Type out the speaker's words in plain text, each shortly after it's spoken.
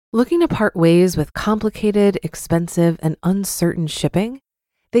Looking to part ways with complicated, expensive, and uncertain shipping?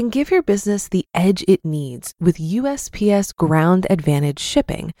 Then give your business the edge it needs with USPS Ground Advantage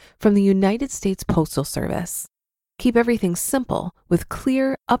shipping from the United States Postal Service. Keep everything simple with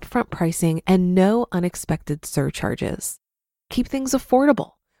clear, upfront pricing and no unexpected surcharges. Keep things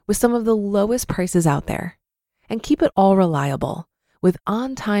affordable with some of the lowest prices out there. And keep it all reliable with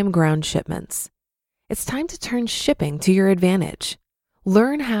on-time ground shipments. It's time to turn shipping to your advantage.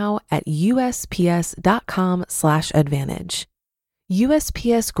 Learn how at USPS.com/advantage.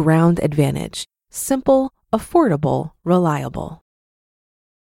 USPS Ground Advantage. Simple, affordable, reliable.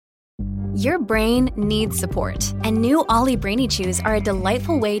 Your brain needs support, and new Ollie Brainy Chews are a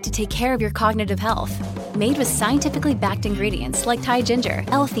delightful way to take care of your cognitive health. Made with scientifically backed ingredients like Thai ginger,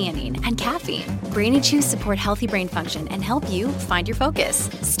 L-theanine, and caffeine, Brainy Chews support healthy brain function and help you find your focus,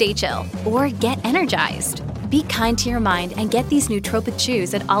 stay chill, or get energized. Be kind to your mind and get these nootropic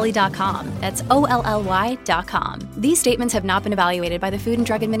chews at ollie.com. That's OLLY.com. These statements have not been evaluated by the Food and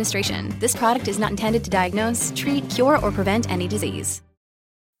Drug Administration. This product is not intended to diagnose, treat, cure, or prevent any disease.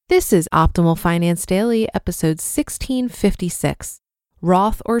 This is Optimal Finance Daily, episode 1656,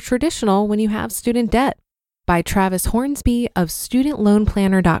 Roth or Traditional When You Have Student Debt, by Travis Hornsby of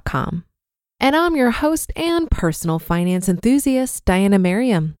StudentLoanPlanner.com. And I'm your host and personal finance enthusiast, Diana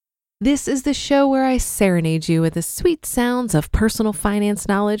Merriam. This is the show where I serenade you with the sweet sounds of personal finance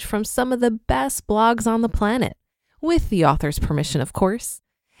knowledge from some of the best blogs on the planet, with the author's permission, of course.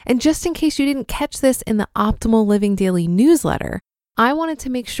 And just in case you didn't catch this in the Optimal Living Daily newsletter, I wanted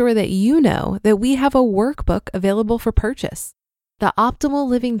to make sure that you know that we have a workbook available for purchase. The Optimal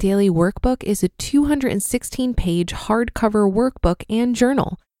Living Daily Workbook is a 216-page hardcover workbook and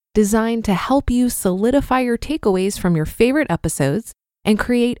journal designed to help you solidify your takeaways from your favorite episodes and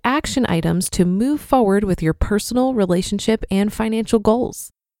create action items to move forward with your personal, relationship, and financial goals.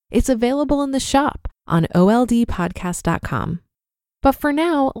 It's available in the shop on oldpodcast.com. But for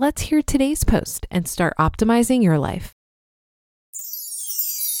now, let's hear today's post and start optimizing your life.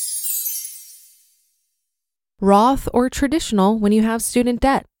 Roth or Traditional When You Have Student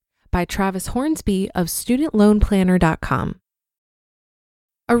Debt, by Travis Hornsby of StudentLoanPlanner.com.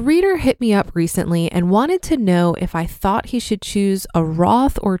 A reader hit me up recently and wanted to know if I thought he should choose a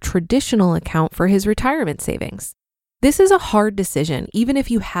Roth or traditional account for his retirement savings. This is a hard decision, even if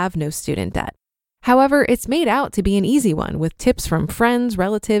you have no student debt. However, it's made out to be an easy one with tips from friends,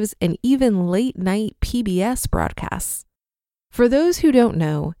 relatives, and even late-night PBS broadcasts. For those who don't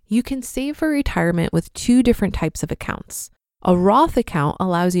know, you can save for retirement with two different types of accounts. A Roth account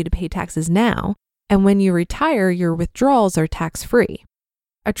allows you to pay taxes now, and when you retire, your withdrawals are tax-free.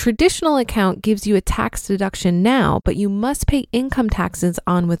 A traditional account gives you a tax deduction now, but you must pay income taxes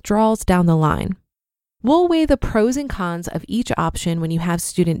on withdrawals down the line. We'll weigh the pros and cons of each option when you have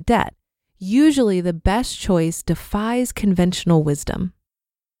student debt. Usually, the best choice defies conventional wisdom.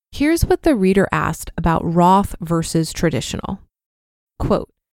 Here's what the reader asked about Roth versus traditional.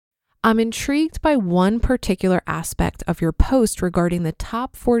 Quote, I'm intrigued by one particular aspect of your post regarding the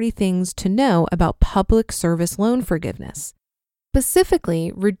top 40 things to know about public service loan forgiveness.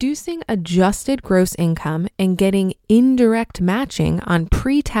 Specifically, reducing adjusted gross income and getting indirect matching on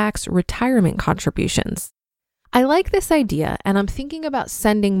pre-tax retirement contributions. I like this idea, and I'm thinking about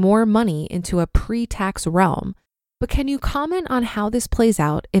sending more money into a pre-tax realm. But can you comment on how this plays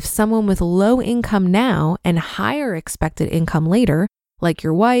out if someone with low income now and higher expected income later, like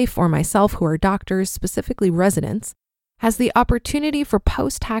your wife or myself who are doctors, specifically residents, has the opportunity for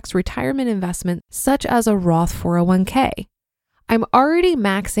post-tax retirement investment such as a Roth 401k? I'm already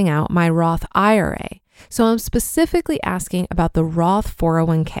maxing out my Roth IRA, so I'm specifically asking about the Roth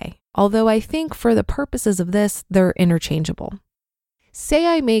 401k, although I think for the purposes of this, they're interchangeable. Say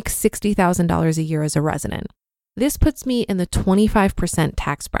I make $60,000 a year as a resident. This puts me in the 25%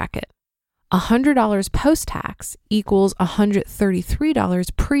 tax bracket. $100 post-tax equals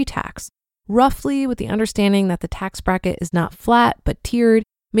 $133 pre-tax, roughly with the understanding that the tax bracket is not flat but tiered.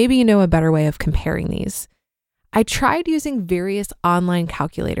 Maybe you know a better way of comparing these. I tried using various online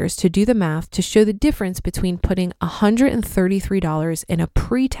calculators to do the math to show the difference between putting $133 in a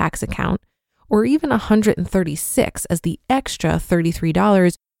pre-tax account or even $136 as the extra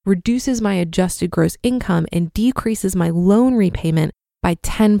 $33 reduces my adjusted gross income and decreases my loan repayment by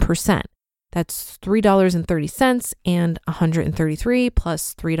 10%. That's $3.30, and 133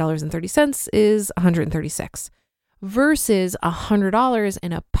 plus $3.30 is 136, versus $100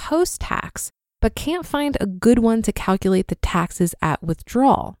 in a post-tax, but can't find a good one to calculate the taxes at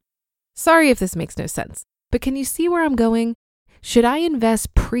withdrawal. Sorry if this makes no sense, but can you see where I'm going? Should I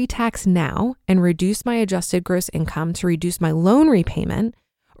invest pre-tax now and reduce my adjusted gross income to reduce my loan repayment?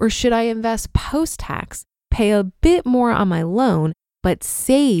 Or should I invest post-tax, pay a bit more on my loan, but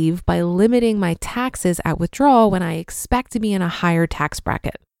save by limiting my taxes at withdrawal when I expect to be in a higher tax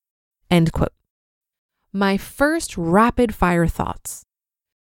bracket? End quote. My first rapid fire thoughts.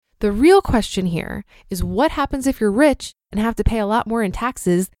 The real question here is what happens if you're rich and have to pay a lot more in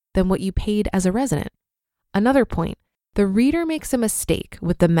taxes than what you paid as a resident? Another point, the reader makes a mistake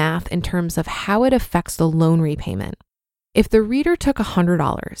with the math in terms of how it affects the loan repayment. If the reader took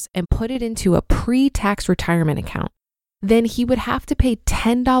 $100 and put it into a pre-tax retirement account, then he would have to pay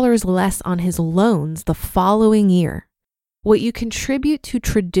 $10 less on his loans the following year. What you contribute to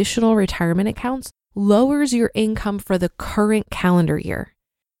traditional retirement accounts lowers your income for the current calendar year.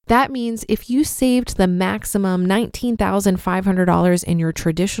 That means if you saved the maximum $19,500 in your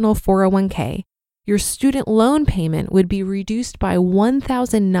traditional 401k, your student loan payment would be reduced by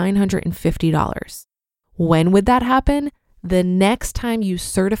 $1,950. When would that happen? The next time you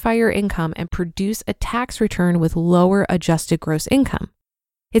certify your income and produce a tax return with lower adjusted gross income.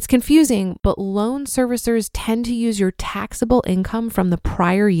 It's confusing, but loan servicers tend to use your taxable income from the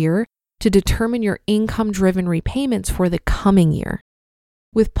prior year to determine your income-driven repayments for the coming year.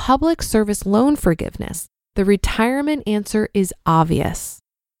 With public service loan forgiveness, the retirement answer is obvious.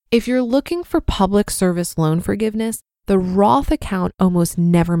 If you're looking for public service loan forgiveness, the Roth account almost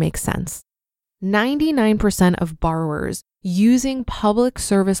never makes sense. 99% of borrowers using public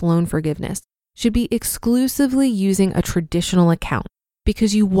service loan forgiveness should be exclusively using a traditional account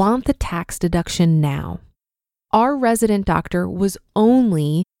because you want the tax deduction now. Our resident doctor was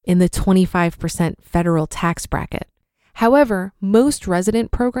only in the 25% federal tax bracket. However, most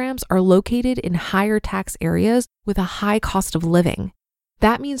resident programs are located in higher tax areas with a high cost of living.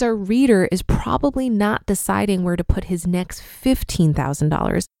 That means our reader is probably not deciding where to put his next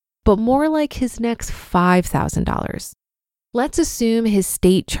 $15,000, but more like his next $5,000. Let's assume his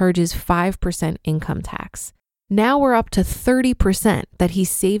state charges 5% income tax. Now we're up to 30% that he's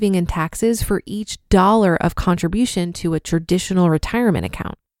saving in taxes for each dollar of contribution to a traditional retirement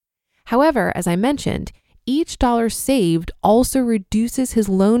account. However, as I mentioned, each dollar saved also reduces his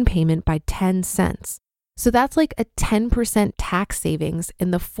loan payment by 10 cents. So that's like a 10% tax savings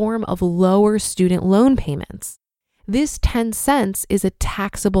in the form of lower student loan payments. This 10 cents is a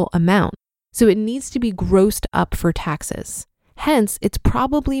taxable amount, so it needs to be grossed up for taxes. Hence, it's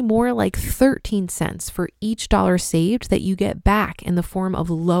probably more like 13 cents for each dollar saved that you get back in the form of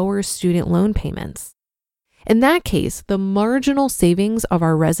lower student loan payments. In that case, the marginal savings of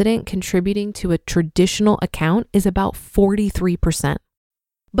our resident contributing to a traditional account is about 43%.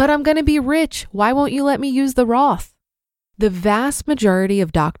 But I'm going to be rich. Why won't you let me use the Roth? The vast majority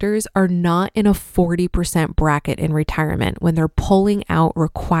of doctors are not in a 40% bracket in retirement when they're pulling out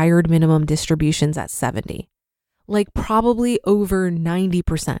required minimum distributions at 70, like probably over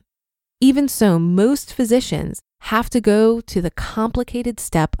 90%. Even so, most physicians have to go to the complicated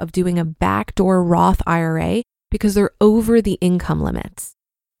step of doing a backdoor Roth IRA because they're over the income limits.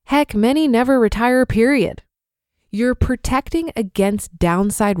 Heck, many never retire, period. You're protecting against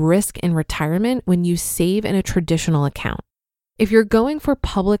downside risk in retirement when you save in a traditional account. If you're going for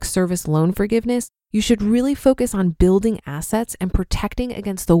public service loan forgiveness, you should really focus on building assets and protecting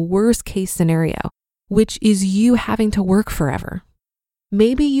against the worst case scenario, which is you having to work forever.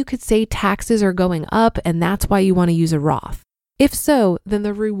 Maybe you could say taxes are going up and that's why you want to use a Roth. If so, then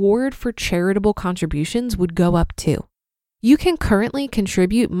the reward for charitable contributions would go up too. You can currently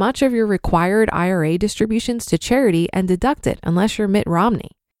contribute much of your required IRA distributions to charity and deduct it unless you're Mitt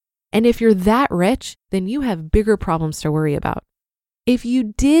Romney. And if you're that rich, then you have bigger problems to worry about. If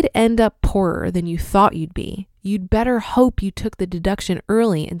you did end up poorer than you thought you'd be, you'd better hope you took the deduction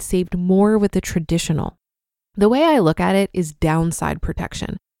early and saved more with the traditional. The way I look at it is downside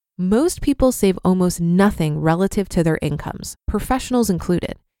protection. Most people save almost nothing relative to their incomes, professionals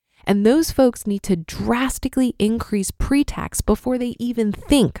included. And those folks need to drastically increase pre-tax before they even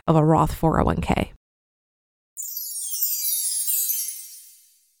think of a Roth 401k.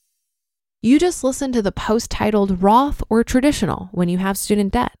 You just listened to the post titled Roth or Traditional When You Have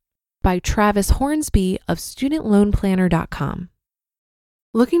Student Debt by Travis Hornsby of StudentLoanPlanner.com.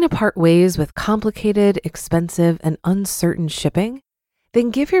 Looking to part ways with complicated, expensive, and uncertain shipping? Then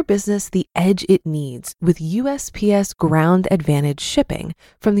give your business the edge it needs with USPS Ground Advantage shipping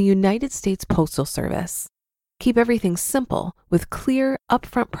from the United States Postal Service. Keep everything simple with clear,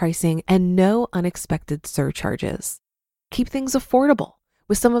 upfront pricing and no unexpected surcharges. Keep things affordable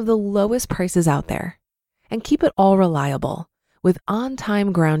with some of the lowest prices out there. And keep it all reliable with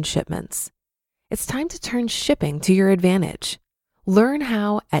on-time ground shipments. It's time to turn shipping to your advantage. Learn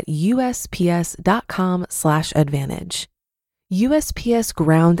how at USPS.com/advantage. USPS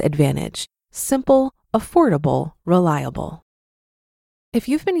Ground Advantage. Simple, affordable, reliable. If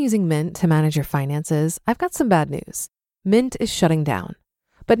you've been using Mint to manage your finances, I've got some bad news. Mint is shutting down.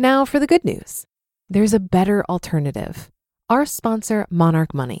 But now for the good news. There's a better alternative. Our sponsor,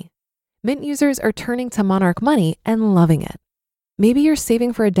 Monarch Money. Mint users are turning to Monarch Money and loving it. Maybe you're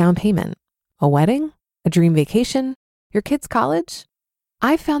saving for a down payment, a wedding, a dream vacation, your kids' college.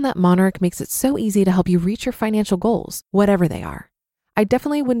 I've found that Monarch makes it so easy to help you reach your financial goals, whatever they are. I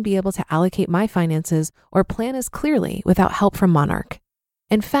definitely wouldn't be able to allocate my finances or plan as clearly without help from Monarch.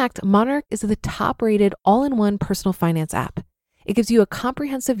 In fact, Monarch is the top-rated all-in-one personal finance app. It gives you a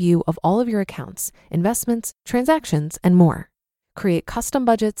comprehensive view of all of your accounts, investments, transactions, and more. Create custom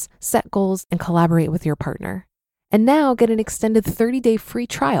budgets, set goals, and collaborate with your partner. And now get an extended 30-day free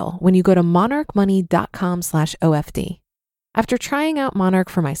trial when you go to monarchmoney.com/OFD. After trying out Monarch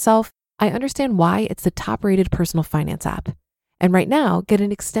for myself, I understand why it's the top-rated personal finance app. And right now, get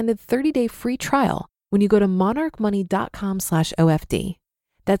an extended 30-day free trial when you go to monarchmoney.com/OFD.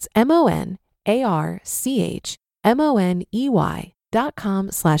 That's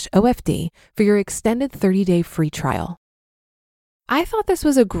monarchmoney.com/OFD for your extended 30-day free trial. I thought this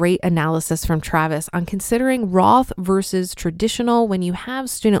was a great analysis from Travis on considering Roth versus traditional when you have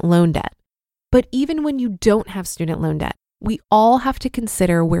student loan debt. But even when you don't have student loan debt, we all have to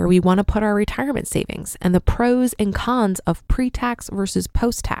consider where we want to put our retirement savings and the pros and cons of pre-tax versus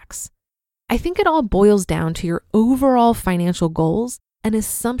post-tax. I think it all boils down to your overall financial goals and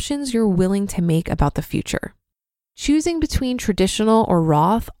assumptions you're willing to make about the future. Choosing between traditional or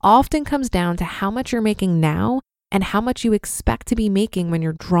Roth often comes down to how much you're making now and how much you expect to be making when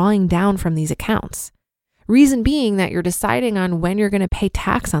you're drawing down from these accounts. Reason being that you're deciding on when you're going to pay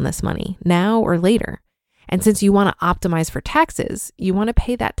tax on this money, now or later. And since you want to optimize for taxes, you want to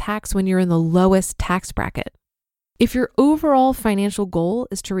pay that tax when you're in the lowest tax bracket. If your overall financial goal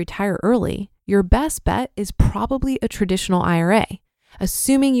is to retire early, your best bet is probably a traditional IRA,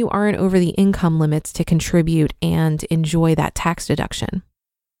 assuming you aren't over the income limits to contribute and enjoy that tax deduction.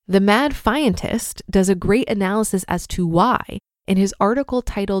 The Mad Fientist does a great analysis as to why in his article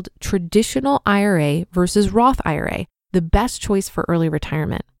titled Traditional IRA versus Roth IRA, the best choice for early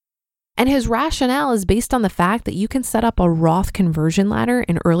retirement. And his rationale is based on the fact that you can set up a Roth conversion ladder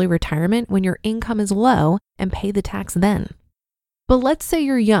in early retirement when your income is low and pay the tax then. But let's say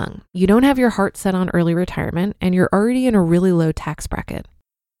you're young, you don't have your heart set on early retirement, and you're already in a really low tax bracket.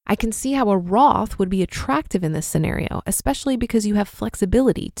 I can see how a Roth would be attractive in this scenario, especially because you have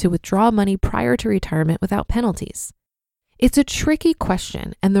flexibility to withdraw money prior to retirement without penalties. It's a tricky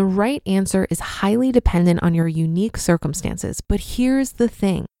question, and the right answer is highly dependent on your unique circumstances. But here's the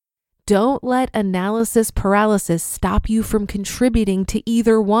thing. Don't let analysis paralysis stop you from contributing to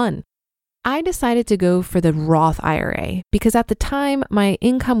either one. I decided to go for the Roth IRA because at the time, my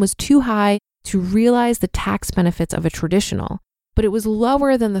income was too high to realize the tax benefits of a traditional, but it was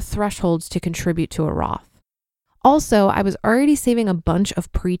lower than the thresholds to contribute to a Roth. Also, I was already saving a bunch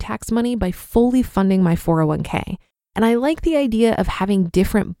of pre-tax money by fully funding my 401k, and I like the idea of having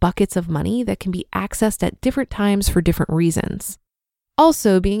different buckets of money that can be accessed at different times for different reasons.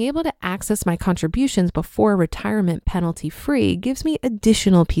 Also, being able to access my contributions before retirement penalty-free gives me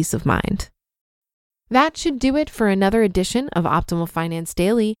additional peace of mind. That should do it for another edition of Optimal Finance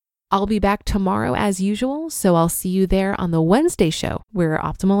Daily. I'll be back tomorrow as usual, so I'll see you there on the Wednesday show where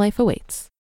optimal life awaits.